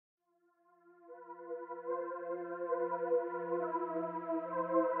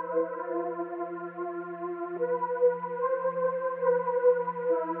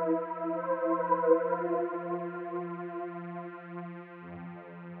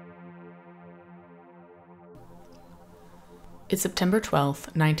It's September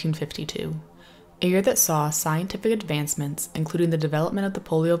 12, 1952, a year that saw scientific advancements, including the development of the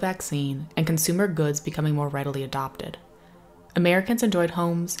polio vaccine and consumer goods becoming more readily adopted. Americans enjoyed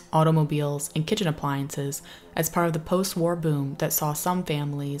homes, automobiles, and kitchen appliances as part of the post-war boom that saw some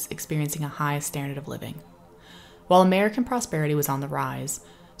families experiencing a high standard of living. While American prosperity was on the rise,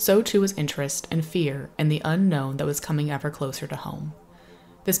 so too was interest and fear in the unknown that was coming ever closer to home.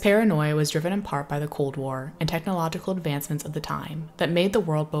 This paranoia was driven in part by the Cold War and technological advancements of the time that made the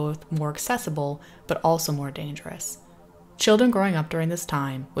world both more accessible but also more dangerous. Children growing up during this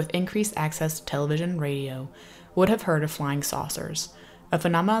time, with increased access to television and radio, would have heard of flying saucers, a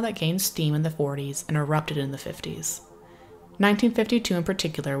phenomenon that gained steam in the 40s and erupted in the 50s. 1952 in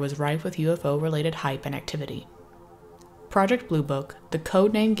particular was rife with UFO-related hype and activity. Project Blue Book, the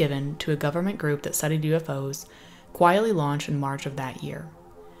code name given to a government group that studied UFOs, quietly launched in March of that year.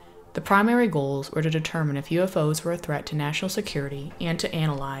 The primary goals were to determine if UFOs were a threat to national security and to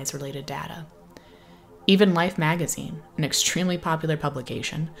analyze related data. Even Life magazine, an extremely popular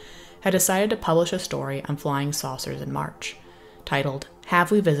publication, had decided to publish a story on flying saucers in March, titled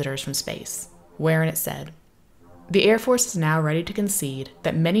 "Have We Visitors from Space?", wherein it said, "The Air Force is now ready to concede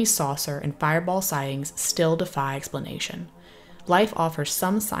that many saucer and fireball sightings still defy explanation. Life offers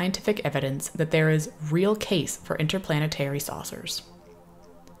some scientific evidence that there is real case for interplanetary saucers."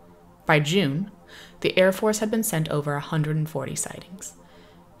 By June, the Air Force had been sent over 140 sightings.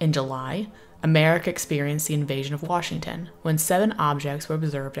 In July, America experienced the invasion of Washington, when 7 objects were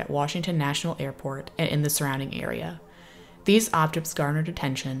observed at Washington National Airport and in the surrounding area. These objects garnered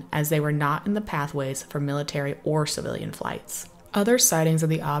attention as they were not in the pathways for military or civilian flights. Other sightings of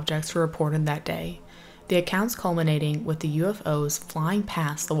the objects were reported that day, the accounts culminating with the UFOs flying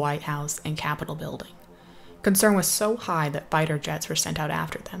past the White House and Capitol building. Concern was so high that fighter jets were sent out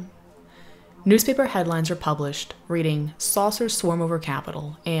after them. Newspaper headlines were published, reading, "Saucers swarm over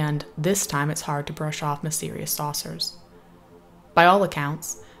Capitol," and "This time it's hard to brush off mysterious saucers." By all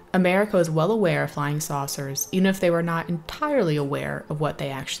accounts, America was well aware of flying saucers, even if they were not entirely aware of what they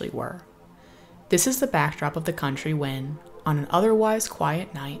actually were. This is the backdrop of the country when, on an otherwise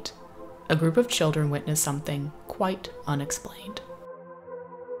quiet night, a group of children witnessed something quite unexplained.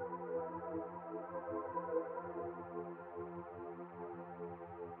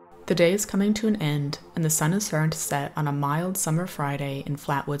 The day is coming to an end, and the sun is starting to set on a mild summer Friday in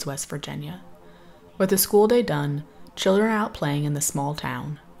Flatwoods, West Virginia. With the school day done, children are out playing in the small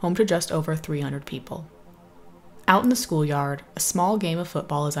town, home to just over 300 people. Out in the schoolyard, a small game of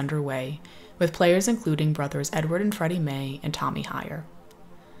football is underway, with players including brothers Edward and Freddie May and Tommy Hyer.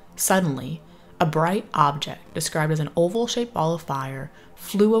 Suddenly, a bright object, described as an oval-shaped ball of fire,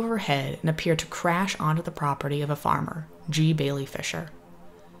 flew overhead and appeared to crash onto the property of a farmer, G. Bailey Fisher.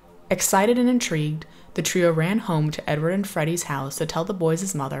 Excited and intrigued, the trio ran home to Edward and Freddie's house to tell the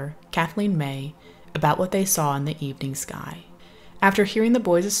boys' mother, Kathleen May, about what they saw in the evening sky. After hearing the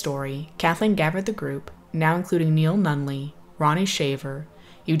boys' story, Kathleen gathered the group, now including Neil Nunley, Ronnie Shaver,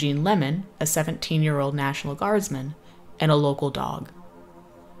 Eugene Lemon, a 17-year-old National Guardsman, and a local dog.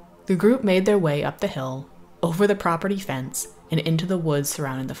 The group made their way up the hill, over the property fence, and into the woods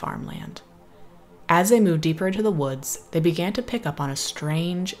surrounding the farmland. As they moved deeper into the woods, they began to pick up on a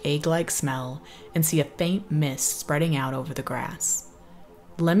strange, egg-like smell and see a faint mist spreading out over the grass.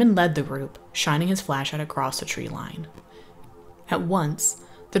 Lemon led the group, shining his flashlight across the tree line. At once,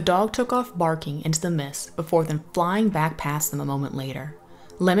 the dog took off barking into the mist before then flying back past them a moment later.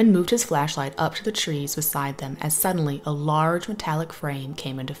 Lemon moved his flashlight up to the trees beside them as suddenly a large metallic frame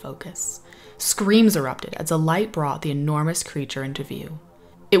came into focus. Screams erupted as the light brought the enormous creature into view.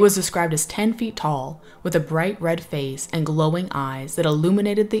 It was described as 10 feet tall, with a bright red face and glowing eyes that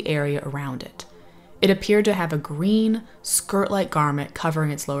illuminated the area around it. It appeared to have a green, skirt-like garment covering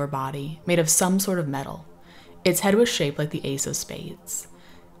its lower body, made of some sort of metal. Its head was shaped like the ace of spades.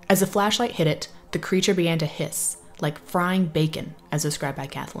 As the flashlight hit it, the creature began to hiss, like frying bacon, as described by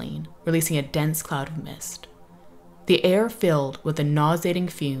Kathleen, releasing a dense cloud of mist. The air filled with the nauseating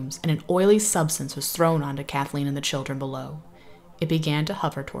fumes, and an oily substance was thrown onto Kathleen and the children below. It began to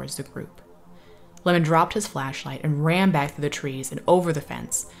hover towards the group. Lemon dropped his flashlight and ran back through the trees and over the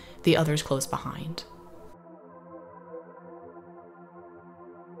fence, the others close behind.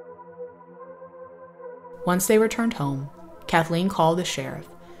 Once they returned home, Kathleen called the sheriff,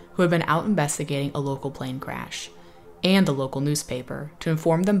 who had been out investigating a local plane crash, and the local newspaper to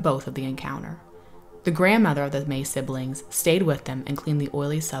inform them both of the encounter. The grandmother of the May siblings stayed with them and cleaned the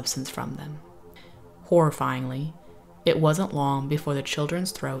oily substance from them. Horrifyingly, it wasn't long before the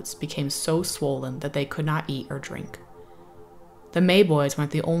children's throats became so swollen that they could not eat or drink. The May boys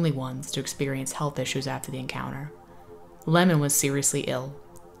weren't the only ones to experience health issues after the encounter. Lemon was seriously ill,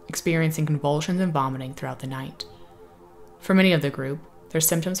 experiencing convulsions and vomiting throughout the night. For many of the group, their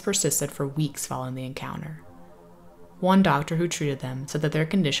symptoms persisted for weeks following the encounter. One doctor who treated them said that their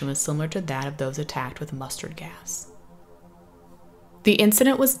condition was similar to that of those attacked with mustard gas. The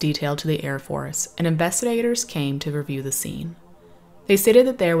incident was detailed to the Air Force, and investigators came to review the scene. They stated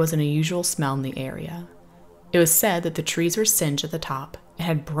that there was an unusual smell in the area. It was said that the trees were singed at the top and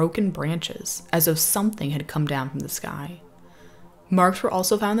had broken branches, as though something had come down from the sky. Marks were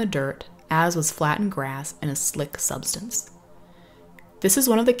also found in the dirt, as was flattened grass and a slick substance. This is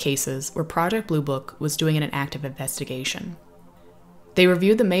one of the cases where Project Blue Book was doing an active investigation. They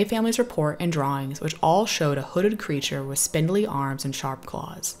reviewed the May family's report and drawings, which all showed a hooded creature with spindly arms and sharp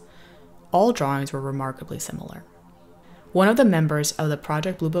claws. All drawings were remarkably similar. One of the members of the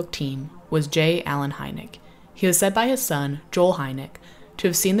Project Blue Book team was J. Allen Hynek. He was said by his son, Joel Hynek, to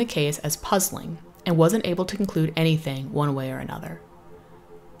have seen the case as puzzling and wasn't able to conclude anything one way or another.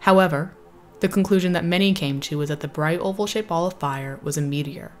 However, the conclusion that many came to was that the bright oval-shaped ball of fire was a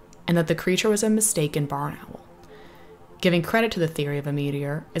meteor, and that the creature was a mistaken barn owl. Giving credit to the theory of a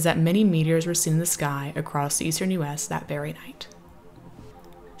meteor is that many meteors were seen in the sky across the eastern U.S. that very night.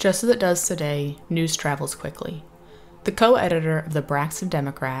 Just as it does today, news travels quickly. The co-editor of the Braxton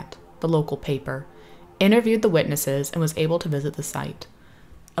Democrat, the local paper, interviewed the witnesses and was able to visit the site.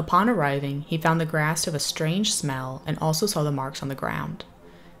 Upon arriving, he found the grass to have a strange smell and also saw the marks on the ground.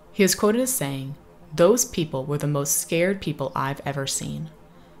 He is quoted as saying, "Those people were the most scared people I've ever seen.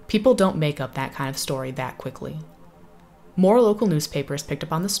 People don't make up that kind of story that quickly." More local newspapers picked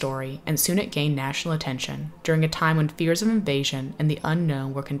up on the story, and soon it gained national attention during a time when fears of invasion and the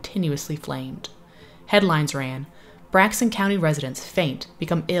unknown were continuously flamed. Headlines ran, "Braxton County residents faint,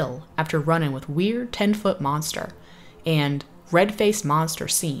 become ill after run-in with weird 10-foot monster," and "Red-faced monster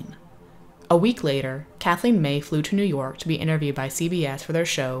seen." A week later, Kathleen May flew to New York to be interviewed by CBS for their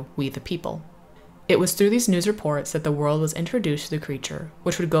show, We the People. It was through these news reports that the world was introduced to the creature,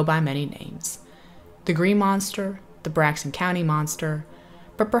 which would go by many names. The Green Monster, the Braxton County Monster,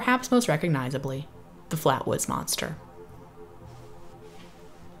 but perhaps most recognizably, the Flatwoods Monster.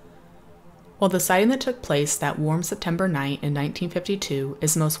 While the sighting that took place that warm September night in 1952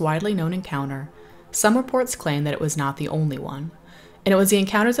 is the most widely known encounter, some reports claim that it was not the only one, and it was the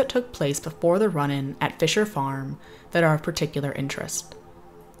encounters that took place before the run-in at Fisher Farm that are of particular interest.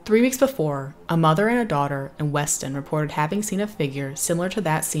 3 weeks before, a mother and a daughter in Weston reported having seen a figure similar to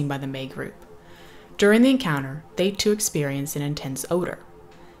that seen by the May group. During the encounter, they too experienced an intense odor.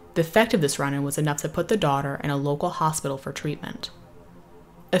 The effect of this run-in was enough to put the daughter in a local hospital for treatment.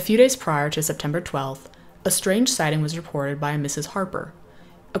 A few days prior to September 12th, a strange sighting was reported by a Mrs. Harper.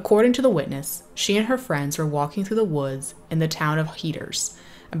 According to the witness, she and her friends were walking through the woods in the town of Heaters,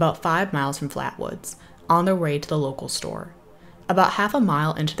 about 5 miles from Flatwoods, on their way to the local store. About half a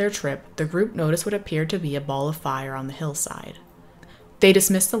mile into their trip, the group noticed what appeared to be a ball of fire on the hillside. They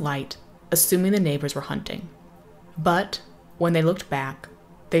dismissed the light, assuming the neighbors were hunting. But when they looked back,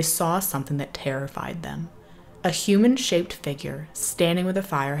 they saw something that terrified them. A human-shaped figure standing where the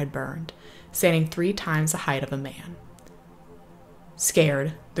fire had burned, standing 3 times the height of a man.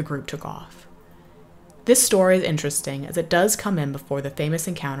 Scared, the group took off. This story is interesting as it does come in before the famous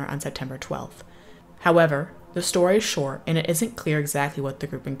encounter on September 12th. However, the story is short and it isn't clear exactly what the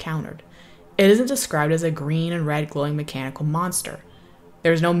group encountered. It isn't described as a green and red glowing mechanical monster.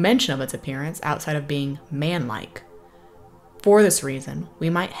 There is no mention of its appearance outside of being man-like. For this reason,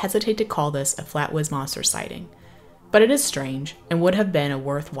 we might hesitate to call this a Flatwoods monster sighting, but it is strange and would have been a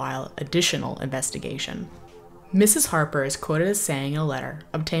worthwhile additional investigation. Mrs. Harper is quoted as saying in a letter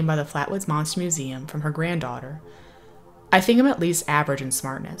obtained by the Flatwoods Monster Museum from her granddaughter, "I think him at least average in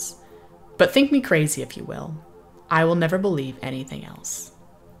smartness, but think me crazy if you will. I will never believe anything else."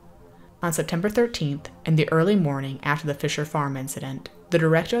 On September 13th, in the early morning after the Fisher Farm incident, the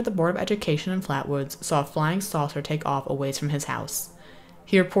director of the Board of Education in Flatwoods saw a flying saucer take off a ways from his house.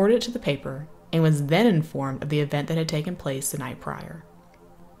 He reported it to the paper and was then informed of the event that had taken place the night prior.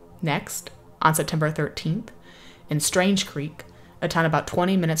 Next, on September 13th, in Strange Creek, a town about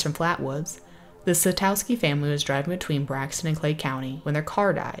 20 minutes from Flatwoods, the Santowski family was driving between Braxton and Clay County when their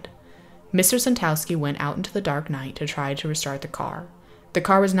car died. Mr. Santowski went out into the dark night to try to restart the car. The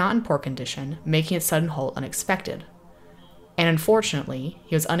car was not in poor condition, making its sudden halt unexpected. And unfortunately,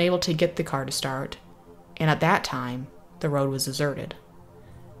 he was unable to get the car to start, and at that time, the road was deserted.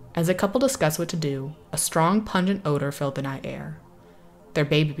 As the couple discussed what to do, a strong, pungent odor filled the night air. Their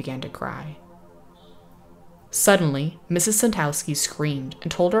baby began to cry. Suddenly, Mrs. Santowski screamed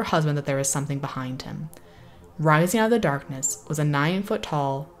and told her husband that there was something behind him. Rising out of the darkness was a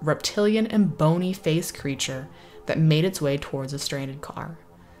 9-foot-tall, reptilian and bony-faced creature that made its way towards a stranded car.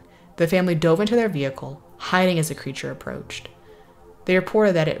 The family dove into their vehicle, hiding as the creature approached. They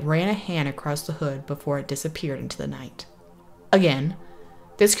reported that it ran a hand across the hood before it disappeared into the night. Again,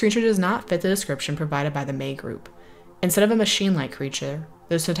 this creature does not fit the description provided by the May group. Instead of a machine-like creature,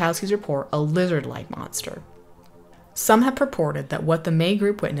 the Satowskis report a lizard-like monster. Some have purported that what the May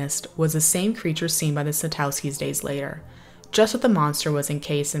group witnessed was the same creature seen by the Satowskis days later, just that the monster was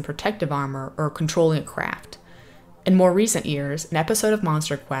encased in protective armor or controlling a craft. In more recent years, an episode of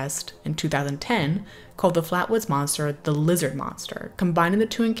Monster Quest, in 2010, called the Flatwoods Monster the Lizard Monster, combining the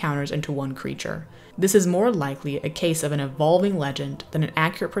two encounters into one creature. This is more likely a case of an evolving legend than an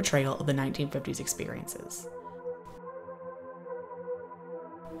accurate portrayal of the 1950s experiences.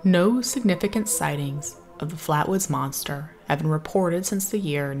 No significant sightings of the Flatwoods Monster have been reported since the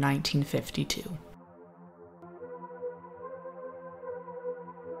year 1952.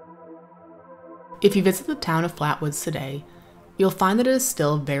 If you visit the town of Flatwoods today, you'll find that it is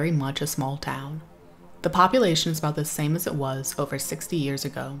still very much a small town. The population is about the same as it was over 60 years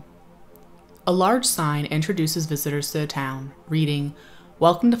ago. A large sign introduces visitors to the town, reading,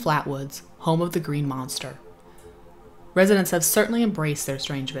 "Welcome to Flatwoods, home of the Green Monster." Residents have certainly embraced their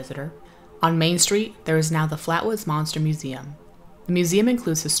strange visitor. On Main Street, there is now the Flatwoods Monster Museum. The museum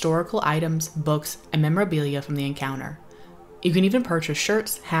includes historical items, books, and memorabilia from the encounter. You can even purchase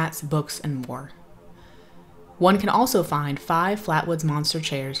shirts, hats, books, and more. One can also find 5 Flatwoods Monster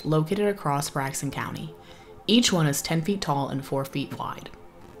chairs located across Braxton County. Each one is 10 feet tall and 4 feet wide.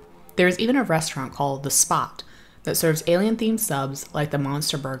 There is even a restaurant called The Spot that serves alien-themed subs like the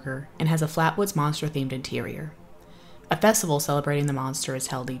Monster Burger and has a Flatwoods Monster-themed interior. A festival celebrating the monster is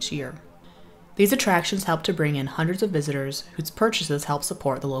held each year. These attractions help to bring in hundreds of visitors whose purchases help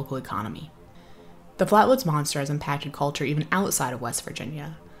support the local economy. The Flatwoods Monster has impacted culture even outside of West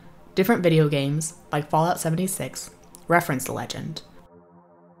Virginia. Different video games, like Fallout 76, reference the legend.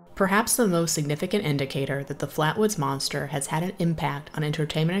 Perhaps the most significant indicator that the Flatwoods Monster has had an impact on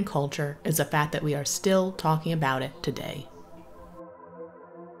entertainment and culture is the fact that we are still talking about it today.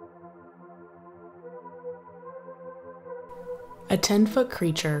 A 10-foot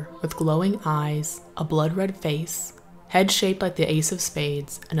creature with glowing eyes, a blood-red face, head shaped like the Ace of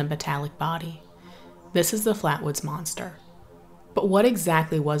Spades, and a metallic body. This is the Flatwoods Monster. But what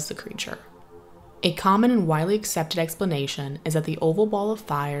exactly was the creature? A common and widely accepted explanation is that the oval ball of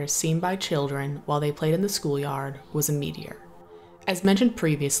fire seen by children while they played in the schoolyard was a meteor. As mentioned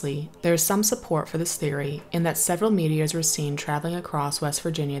previously, there is some support for this theory in that several meteors were seen traveling across West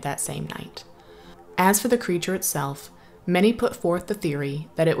Virginia that same night. As for the creature itself, many put forth the theory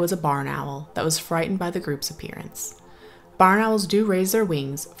that it was a barn owl that was frightened by the group's appearance. Barn owls do raise their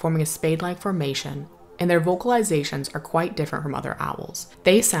wings, forming a spade-like formation, and their vocalizations are quite different from other owls.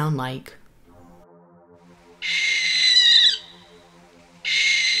 They sound like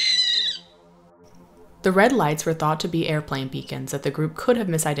the red lights were thought to be airplane beacons that the group could have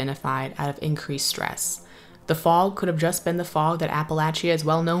misidentified out of increased stress. The fog could have just been the fog that Appalachia is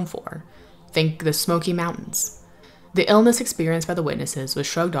well known for. Think the Smoky Mountains. The illness experienced by the witnesses was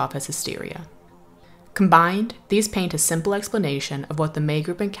shrugged off as hysteria. Combined, these paint a simple explanation of what the May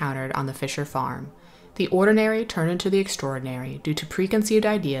group encountered on the Fisher farm. The ordinary turned into the extraordinary due to preconceived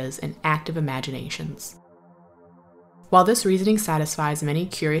ideas and active imaginations. While this reasoning satisfies many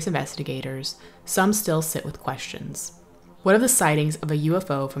curious investigators, some still sit with questions. What of the sightings of a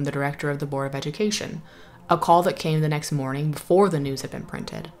UFO from the director of the Board of Education, a call that came the next morning before the news had been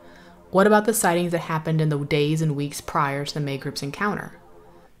printed? What about the sightings that happened in the days and weeks prior to the May group's encounter?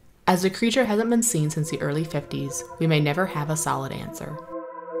 As the creature hasn't been seen since the early 50s, we may never have a solid answer.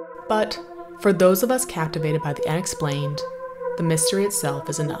 But for those of us captivated by the unexplained, the mystery itself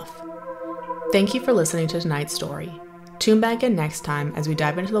is enough. Thank you for listening to tonight's story. Tune back in next time as we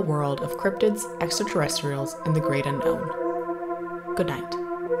dive into the world of cryptids, extraterrestrials, and the great unknown. Good night.